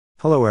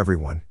Hello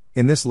everyone,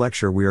 in this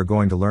lecture we are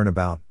going to learn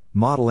about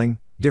modeling,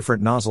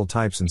 different nozzle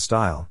types and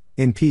style,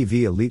 in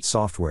PVElite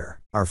software.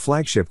 Our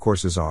flagship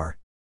courses are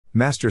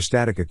Master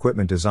Static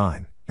Equipment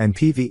Design, and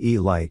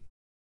PVElite,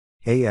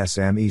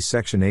 ASME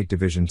Section 8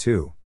 Division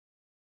 2,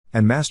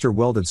 and Master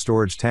Welded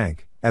Storage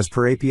Tank, as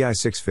per API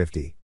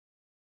 650.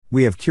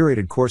 We have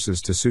curated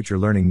courses to suit your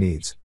learning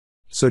needs.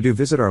 So do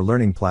visit our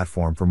learning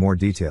platform for more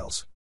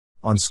details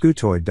on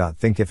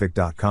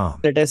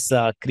scootoid.thinkific.com. Let us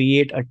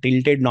create a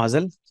tilted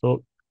nozzle.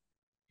 So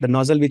the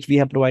nozzle which we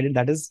have provided,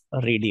 that is a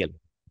radial.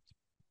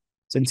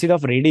 So instead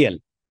of radial,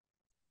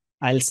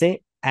 I'll say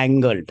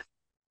angled.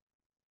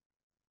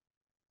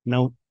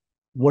 Now,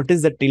 what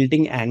is the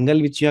tilting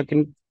angle which you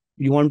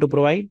want to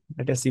provide?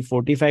 Let us see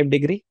 45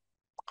 degree,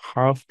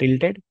 half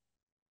tilted.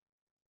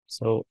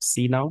 So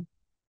see now.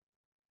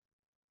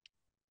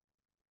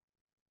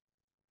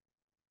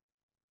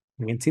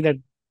 You can see that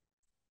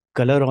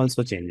color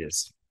also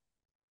changes.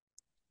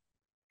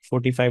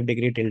 45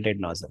 degree tilted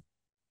nozzle.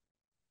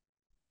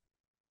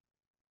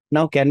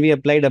 Now, can we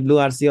apply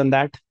WRC on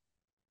that?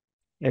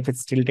 If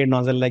it's tilted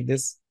nozzle like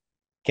this,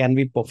 can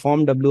we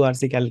perform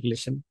WRC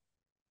calculation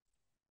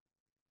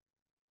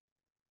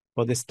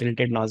for this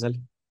tilted nozzle?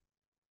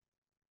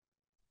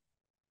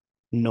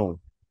 No.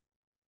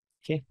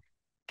 Okay.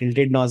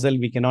 Tilted nozzle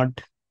we cannot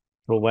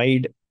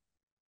provide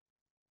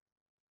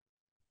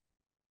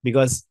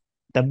because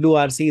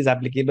WRC is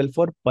applicable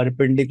for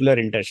perpendicular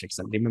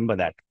intersection. Remember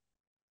that.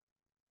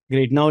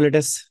 Great. Now let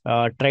us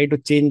try to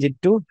change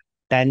it to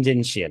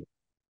tangential.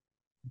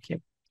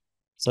 Okay.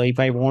 So if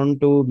I want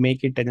to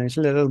make it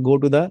tangential, let us go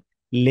to the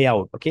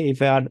layout. Okay.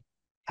 If I are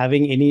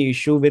having any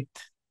issue with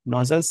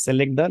nozzles,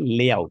 select the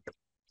layout.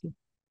 Okay.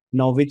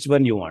 Now which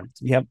one you want?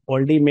 We have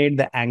already made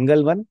the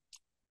angle one.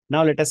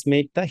 Now let us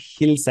make the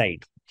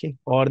hillside. Okay.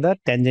 Or the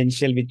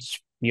tangential,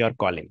 which you are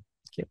calling.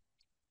 Okay.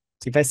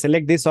 So if I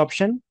select this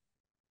option,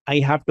 I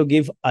have to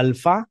give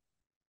alpha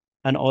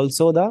and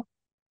also the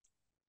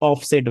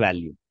offset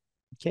value.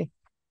 Okay.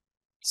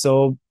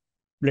 So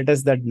let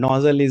us that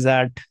nozzle is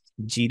at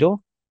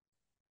 0.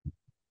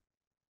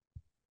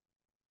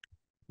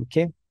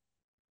 Okay.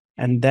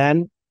 And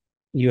then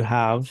you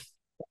have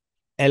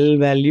L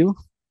value.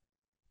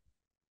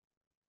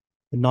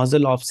 The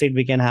nozzle offset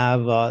we can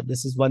have,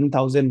 this is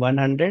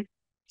 1100.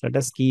 Let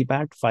us keep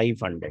at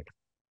 500.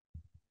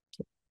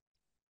 Okay.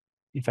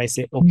 If I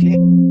say okay.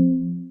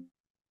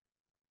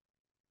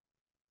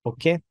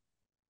 Okay.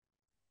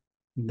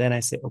 Then I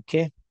say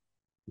okay.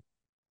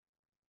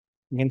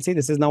 You can see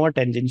this is now a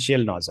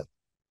tangential nozzle.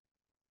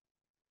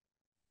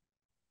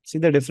 See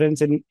the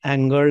difference in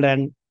angled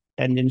and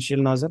tangential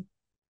nozzle.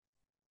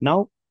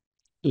 Now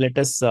let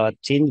us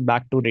change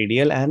back to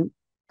radial and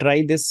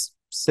try this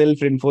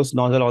self-reinforced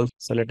nozzle also.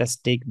 So let us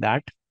take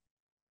that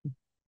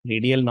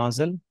radial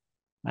nozzle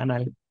and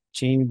I'll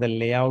change the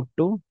layout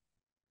to,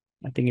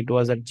 I think it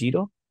was at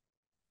 0.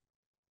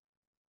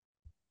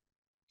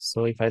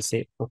 So if I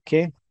say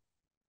okay,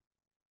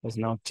 it's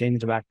now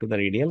changed back to the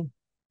radial.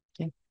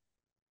 Okay.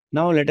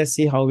 Now let us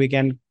see how we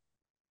can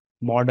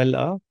model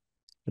a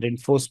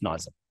reinforced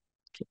nozzle.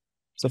 Okay.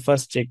 So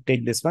first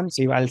take this one.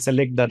 So I'll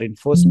select the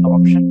reinforced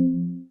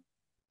option.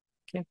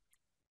 Okay.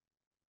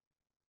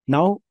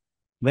 Now,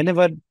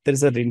 whenever there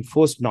is a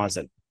reinforced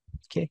nozzle,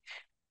 okay,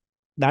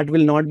 that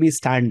will not be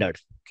standard.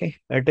 Okay.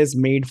 It is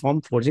made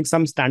from forging.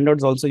 Some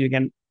standards also you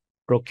can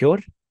procure,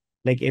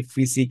 like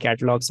FVC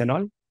catalogs and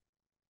all,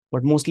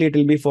 but mostly it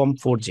will be from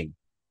forging.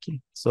 Okay.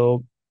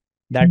 So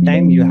that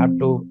time you have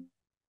to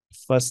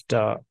first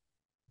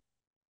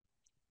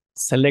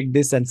select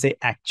this and say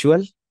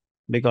actual,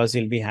 because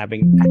you'll be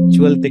having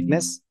actual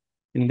thickness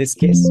in this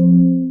case.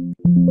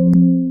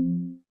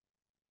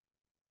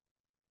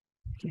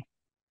 Okay.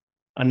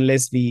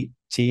 Unless we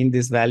change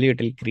this value,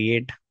 it will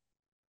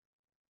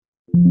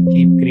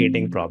keep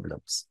creating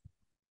problems.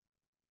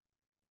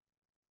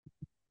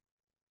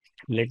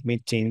 Let me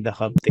change the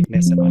hub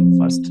thickness and all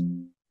first.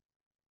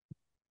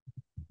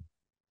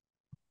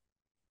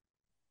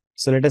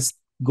 So let us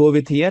go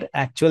with here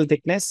actual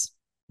thickness.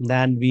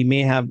 Then we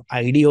may have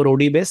ID or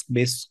OD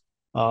based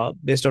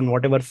on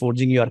whatever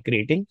forging you are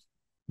creating.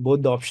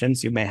 Both the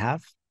options you may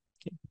have.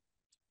 Okay.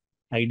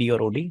 ID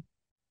or OD.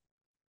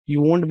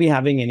 You won't be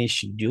having any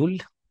schedule.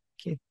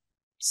 Okay.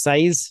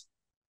 Size,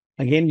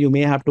 again, you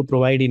may have to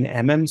provide in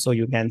mm, so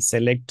you can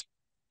select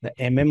the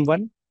mm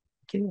one.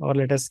 Okay. Or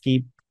let us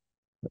keep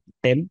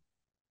 10.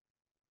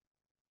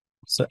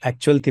 So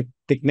actual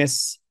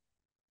thickness,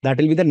 that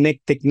will be the neck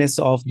thickness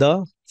of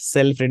the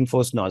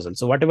self-reinforced nozzle.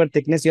 So whatever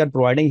thickness you are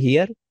providing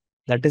here,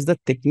 that is the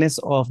thickness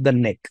of the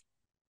neck.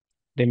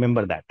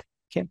 Remember that.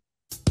 Okay.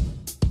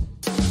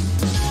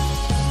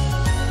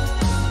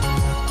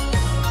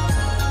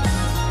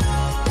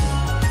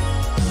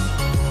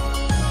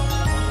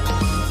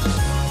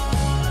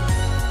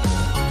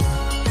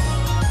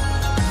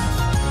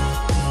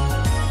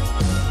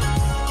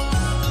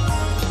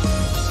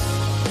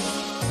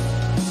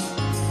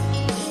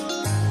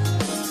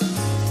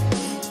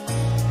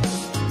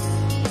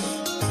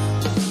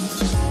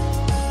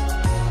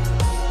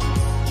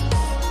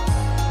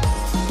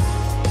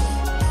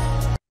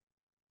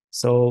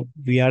 So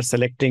we are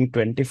selecting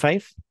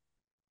 25.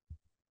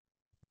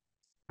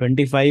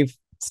 25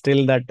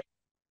 still that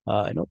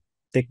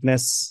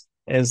thickness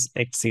is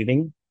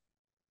exceeding.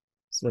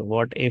 So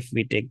what if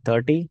we take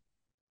 30?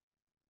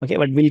 Okay,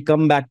 but we'll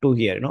come back to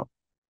here,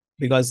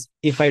 because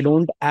if I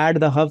don't add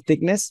the hub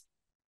thickness,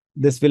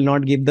 this will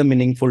not give the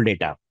meaningful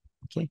data.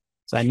 Okay,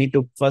 so I need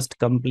to first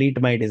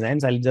complete my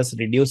designs. I'll just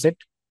reduce it.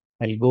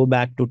 I'll go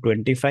back to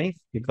 25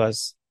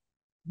 because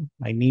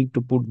I need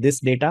to put this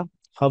data,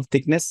 hub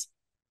thickness.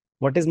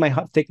 What is my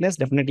hub thickness?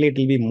 Definitely it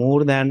will be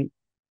more than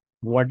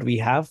what we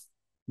have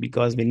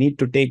because we need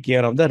to take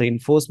care of the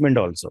reinforcement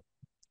also.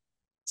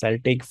 So I'll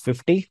take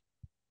 50.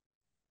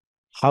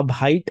 Hub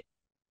height,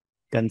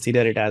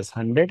 consider it as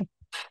 100.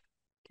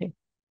 Okay.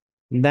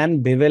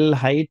 Then bevel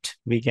height,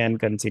 we can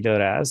consider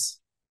as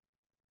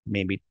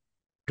maybe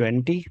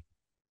 20.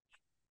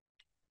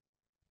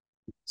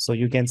 So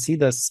you can see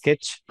the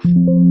sketch.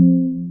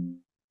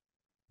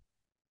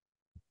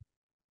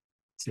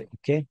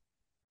 Okay.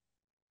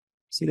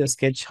 See the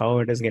sketch, how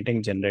it is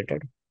getting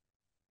generated.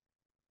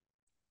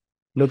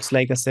 Looks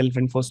like a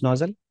self-reinforced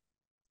nozzle.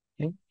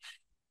 Okay.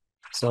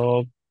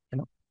 So,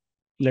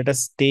 let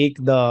us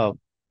take the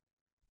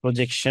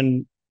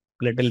projection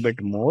little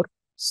bit more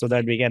so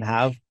that we can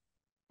have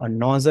a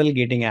nozzle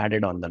getting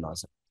added on the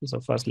nozzle.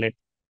 So first let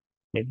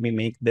me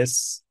make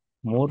this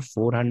more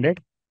 400.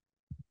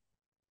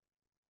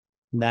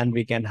 Then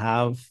we can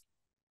have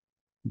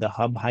the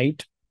hub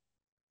height,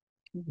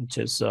 which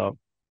is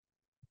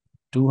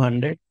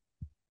 200.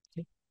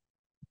 Okay.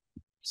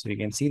 So you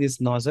can see this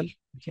nozzle.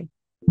 Okay.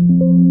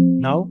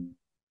 Now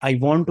I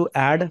want to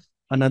add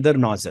another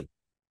nozzle.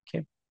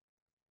 Okay.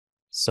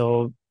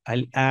 So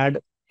I'll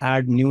add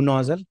new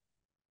nozzle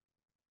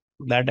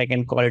that I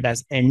can call it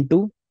as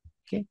N2.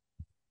 Okay.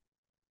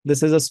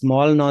 This is a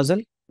small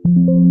nozzle.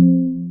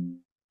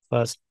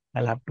 First,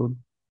 I'll have to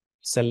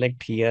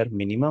select here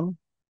minimum.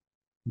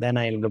 Then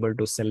I'll be able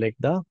to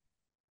select I'll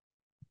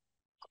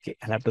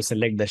have to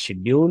select the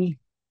schedule.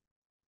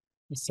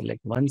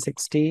 Select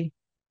 160.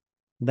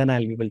 Then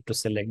I'll be able to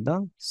select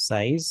the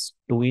size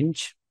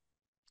 2-inch.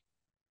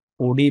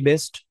 OD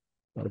best,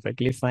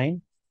 perfectly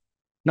fine.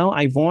 Now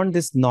I want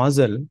this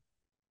nozzle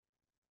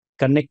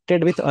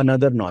connected with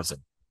another nozzle.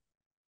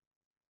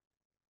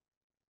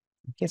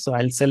 Okay, so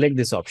I'll select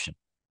this option.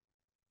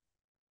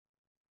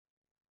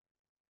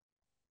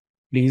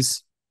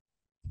 Please,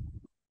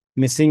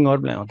 missing or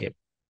blank. Okay.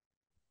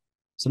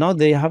 So now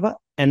they have a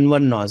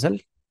N1 nozzle,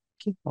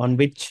 okay, on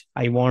which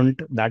I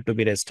want that to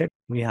be rested.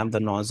 We have the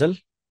nozzle.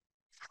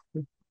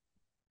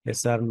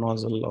 SR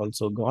nozzle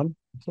also gone.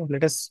 So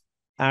let us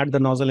add the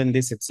nozzle in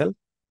this itself.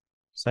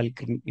 So I'll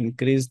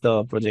increase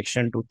the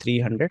projection to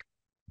 300.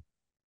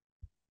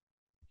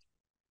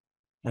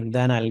 And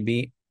then I'll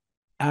be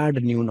add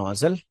new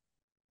nozzle,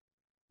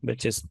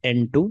 which is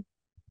N2.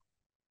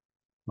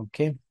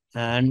 Okay.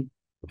 And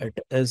it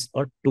is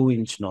a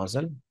 2-inch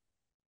nozzle.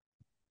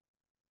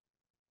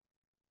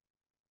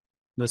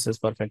 This is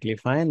perfectly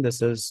fine.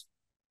 This is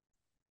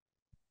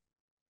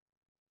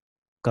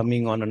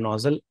coming on a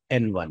nozzle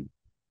N1.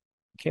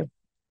 Okay.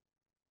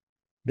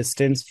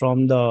 Distance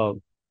from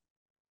the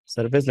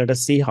surface. Let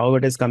us see how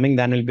it is coming.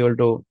 Then we'll be able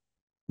to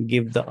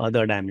give the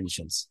other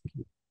dimensions.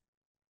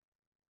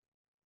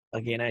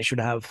 Again, I should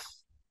have.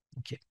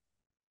 Okay.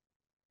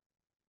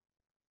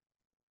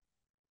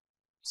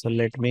 So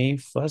let me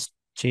first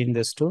change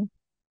this to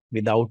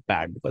without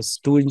pad because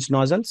 2-inch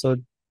nozzle. So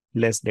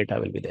less data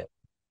will be there.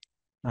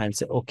 I'll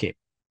say okay.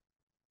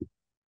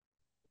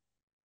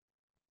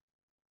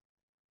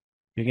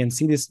 You can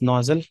see this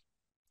nozzle.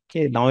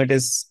 Okay, now it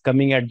is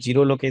coming at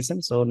 0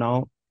 location. So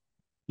now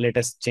let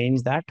us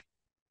change that.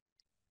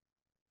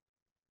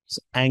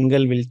 So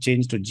angle will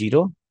change to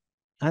 0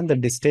 and the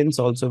distance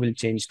also will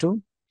change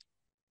to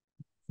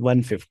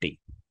 150.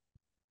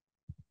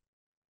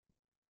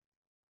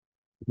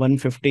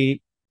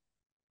 150.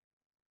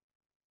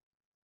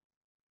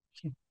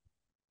 Okay.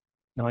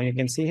 Now you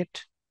can see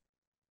it.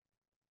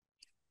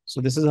 So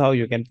this is how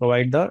you can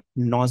provide the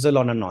nozzle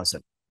on a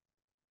nozzle.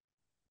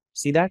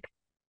 See that?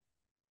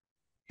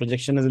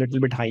 Projection is a little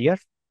bit higher,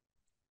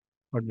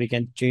 but we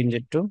can change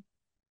it to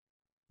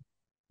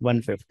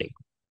 150.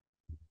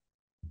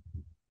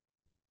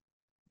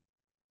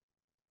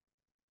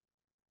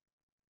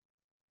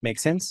 Make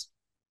sense?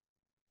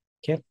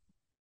 Okay.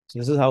 So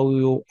this is how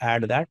you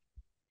add that.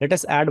 Let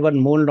us add one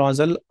more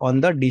nozzle on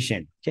the dish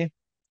end. Okay.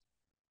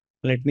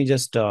 Let me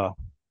just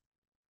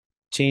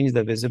change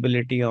the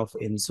visibility of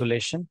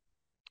insulation.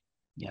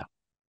 Yeah.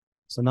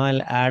 So now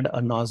I'll add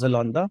a nozzle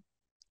on the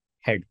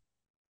head.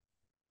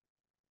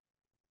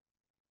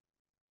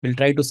 We'll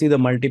try to see the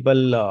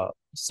multiple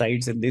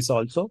sides in this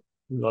also.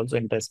 It's also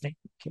interesting.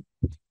 Okay.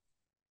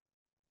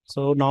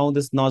 So now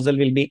this nozzle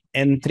will be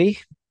N3.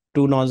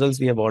 2 nozzles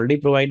we have already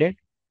provided.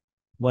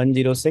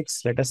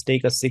 106. Let us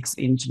take a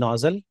 6-inch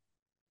nozzle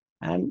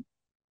and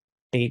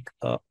take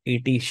a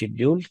 80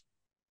 schedule.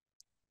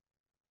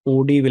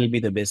 OD will be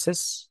the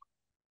basis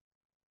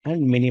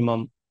and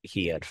minimum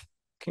here.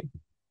 Okay.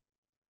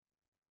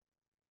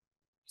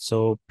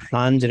 So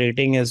flange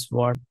rating is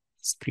what?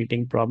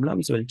 Splitting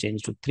problems will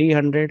change to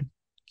 300.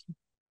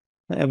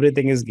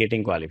 Everything is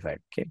getting qualified.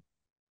 Okay.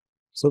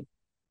 So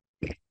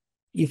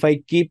if I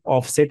keep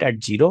offset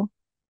at 0,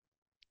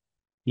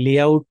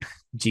 layout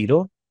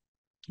 0,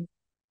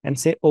 and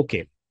say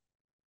OK,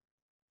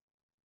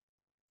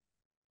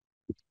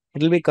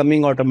 it will be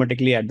coming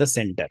automatically at the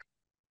center.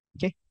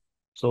 Okay.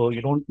 So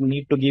you don't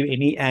need to give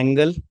any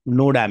angle,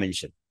 no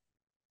dimension.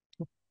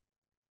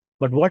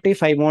 But what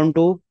if I want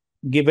to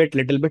give it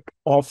little bit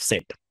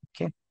offset?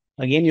 Okay.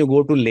 Again, you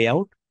go to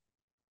layout.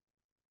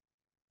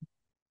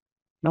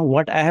 Now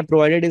what I have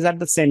provided is at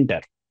the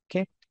center.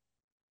 Okay.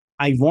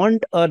 I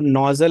want a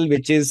nozzle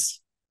which is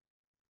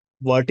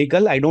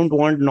vertical. I don't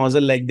want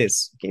nozzle like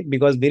this. Okay.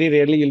 Because very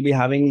rarely you'll be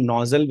having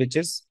nozzle which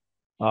is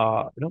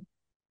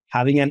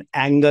having an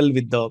angle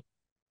with the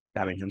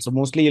dimension. So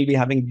mostly you'll be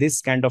having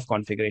this kind of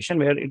configuration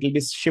where it will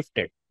be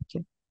shifted.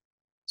 Okay.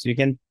 So you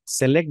can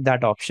select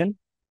that option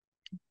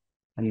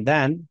and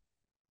then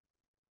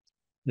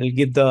we'll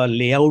give the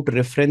layout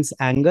reference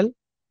angle,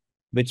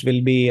 which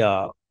will be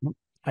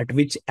at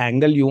which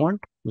angle you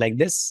want, like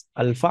this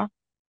alpha.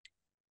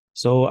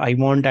 So I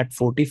want at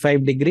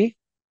 45 degree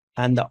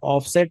and the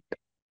offset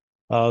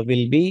will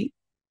be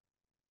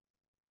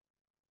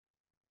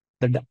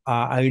the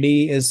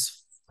ID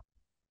is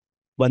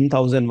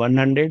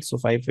 1100. So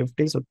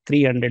 550. So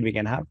 300 we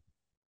can have.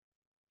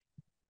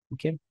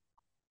 Okay.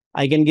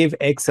 I can give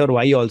X or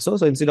Y also.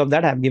 So instead of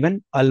that, I've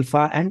given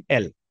alpha and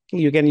L. Okay.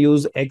 You can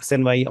use X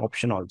and Y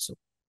option also.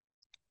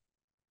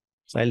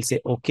 So I'll say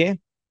OK.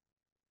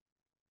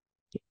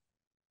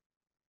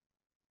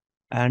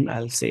 And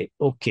I'll say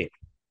OK.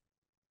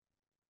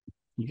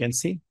 You can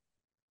see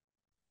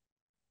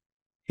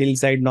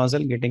hillside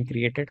nozzle getting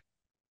created.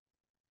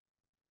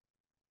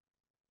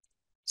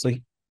 So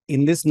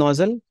in this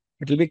nozzle,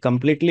 it will be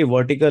completely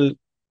vertical,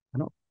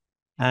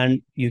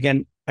 and you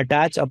can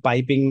attach a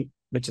piping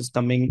which is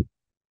coming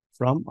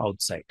from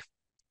outside.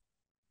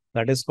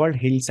 That is called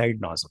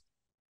hillside nozzle.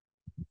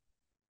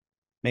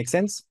 Make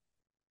sense?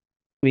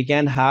 We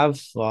can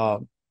have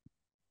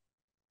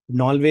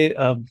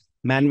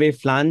man-wave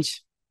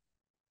flange.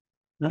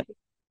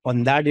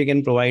 On that, you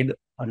can provide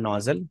a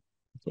nozzle.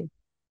 Okay.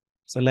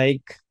 So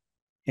like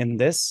in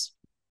this,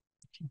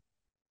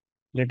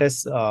 let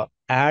us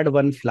add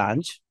one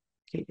flange.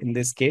 Okay. In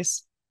this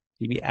case,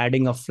 we'll be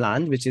adding a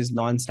flange which is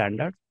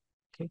non-standard.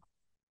 Okay.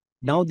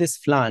 Now this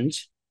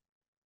flange,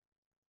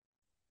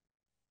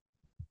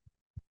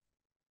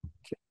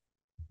 okay,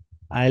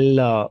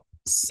 I'll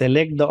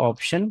select the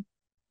option,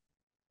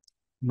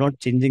 not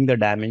changing the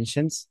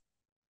dimensions,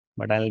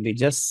 but I'll be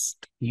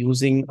just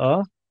using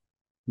a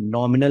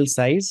nominal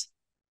size.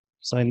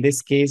 So in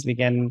this case, we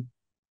can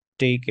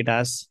take it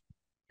as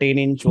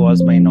 10"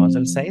 was my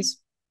nozzle size.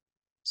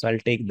 So I'll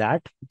take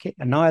that. Okay.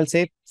 And now I'll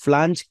say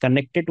flange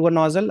connected to a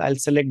nozzle. I'll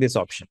select this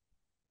option.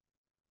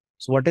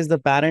 So what is the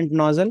parent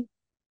nozzle?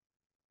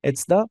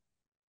 It's the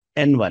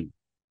N1.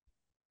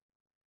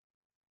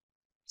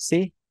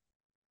 See?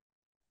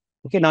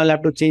 Okay. Now I'll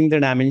have to change the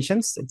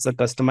dimensions. It's a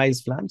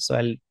customized flange. So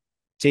I'll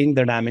change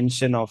the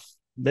dimension of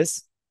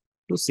this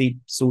to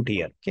suit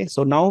here. Okay.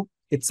 So now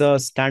it's a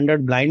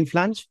standard blind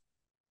flange.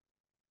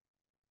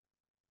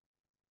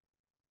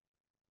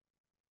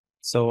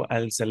 So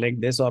I'll select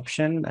this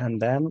option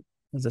and then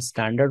as a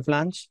standard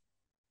flange.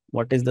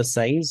 What is the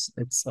size?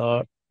 It's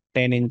a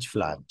 10"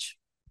 flange.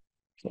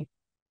 Okay.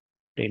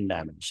 10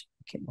 dimension.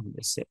 Okay.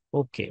 Let's say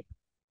okay.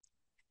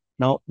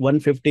 Now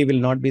 150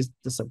 will not be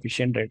the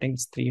sufficient rating.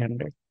 It's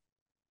 300.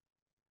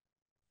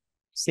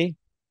 See?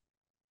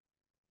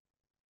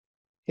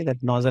 Okay,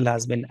 that nozzle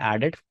has been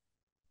added.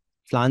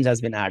 Flange has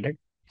been added.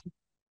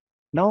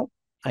 Now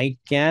I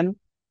can,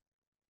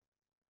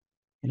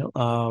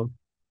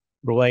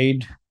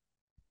 provide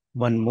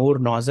one more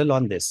nozzle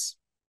on this.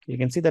 You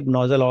can see that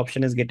nozzle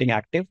option is getting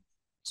active.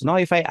 So now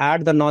if I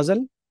add the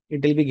nozzle,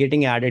 it will be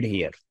getting added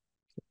here.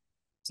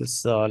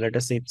 This let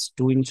us say it's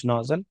 2"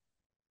 nozzle.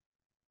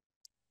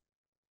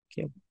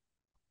 Okay.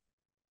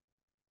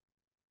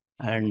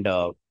 And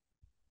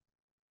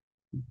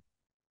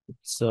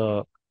it's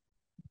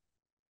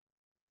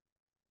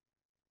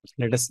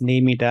let us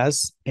name it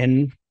as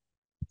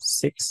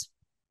N6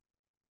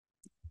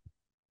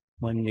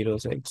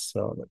 106.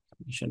 So the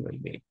condition will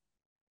be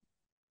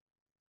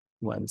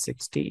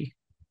 160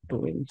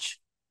 2"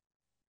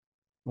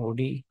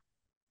 OD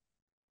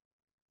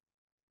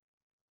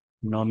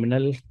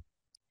nominal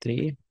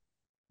 3.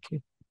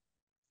 Okay.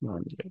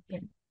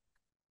 110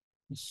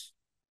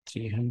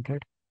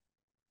 300.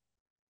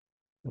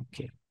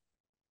 Okay.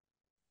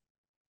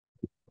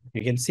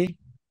 You can see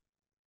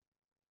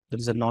there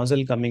is a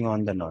nozzle coming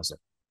on the nozzle.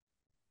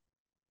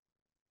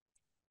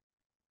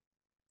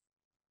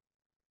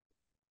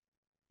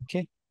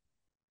 Okay.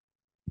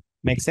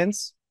 Make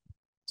sense?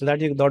 So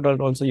that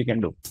also you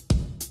can do.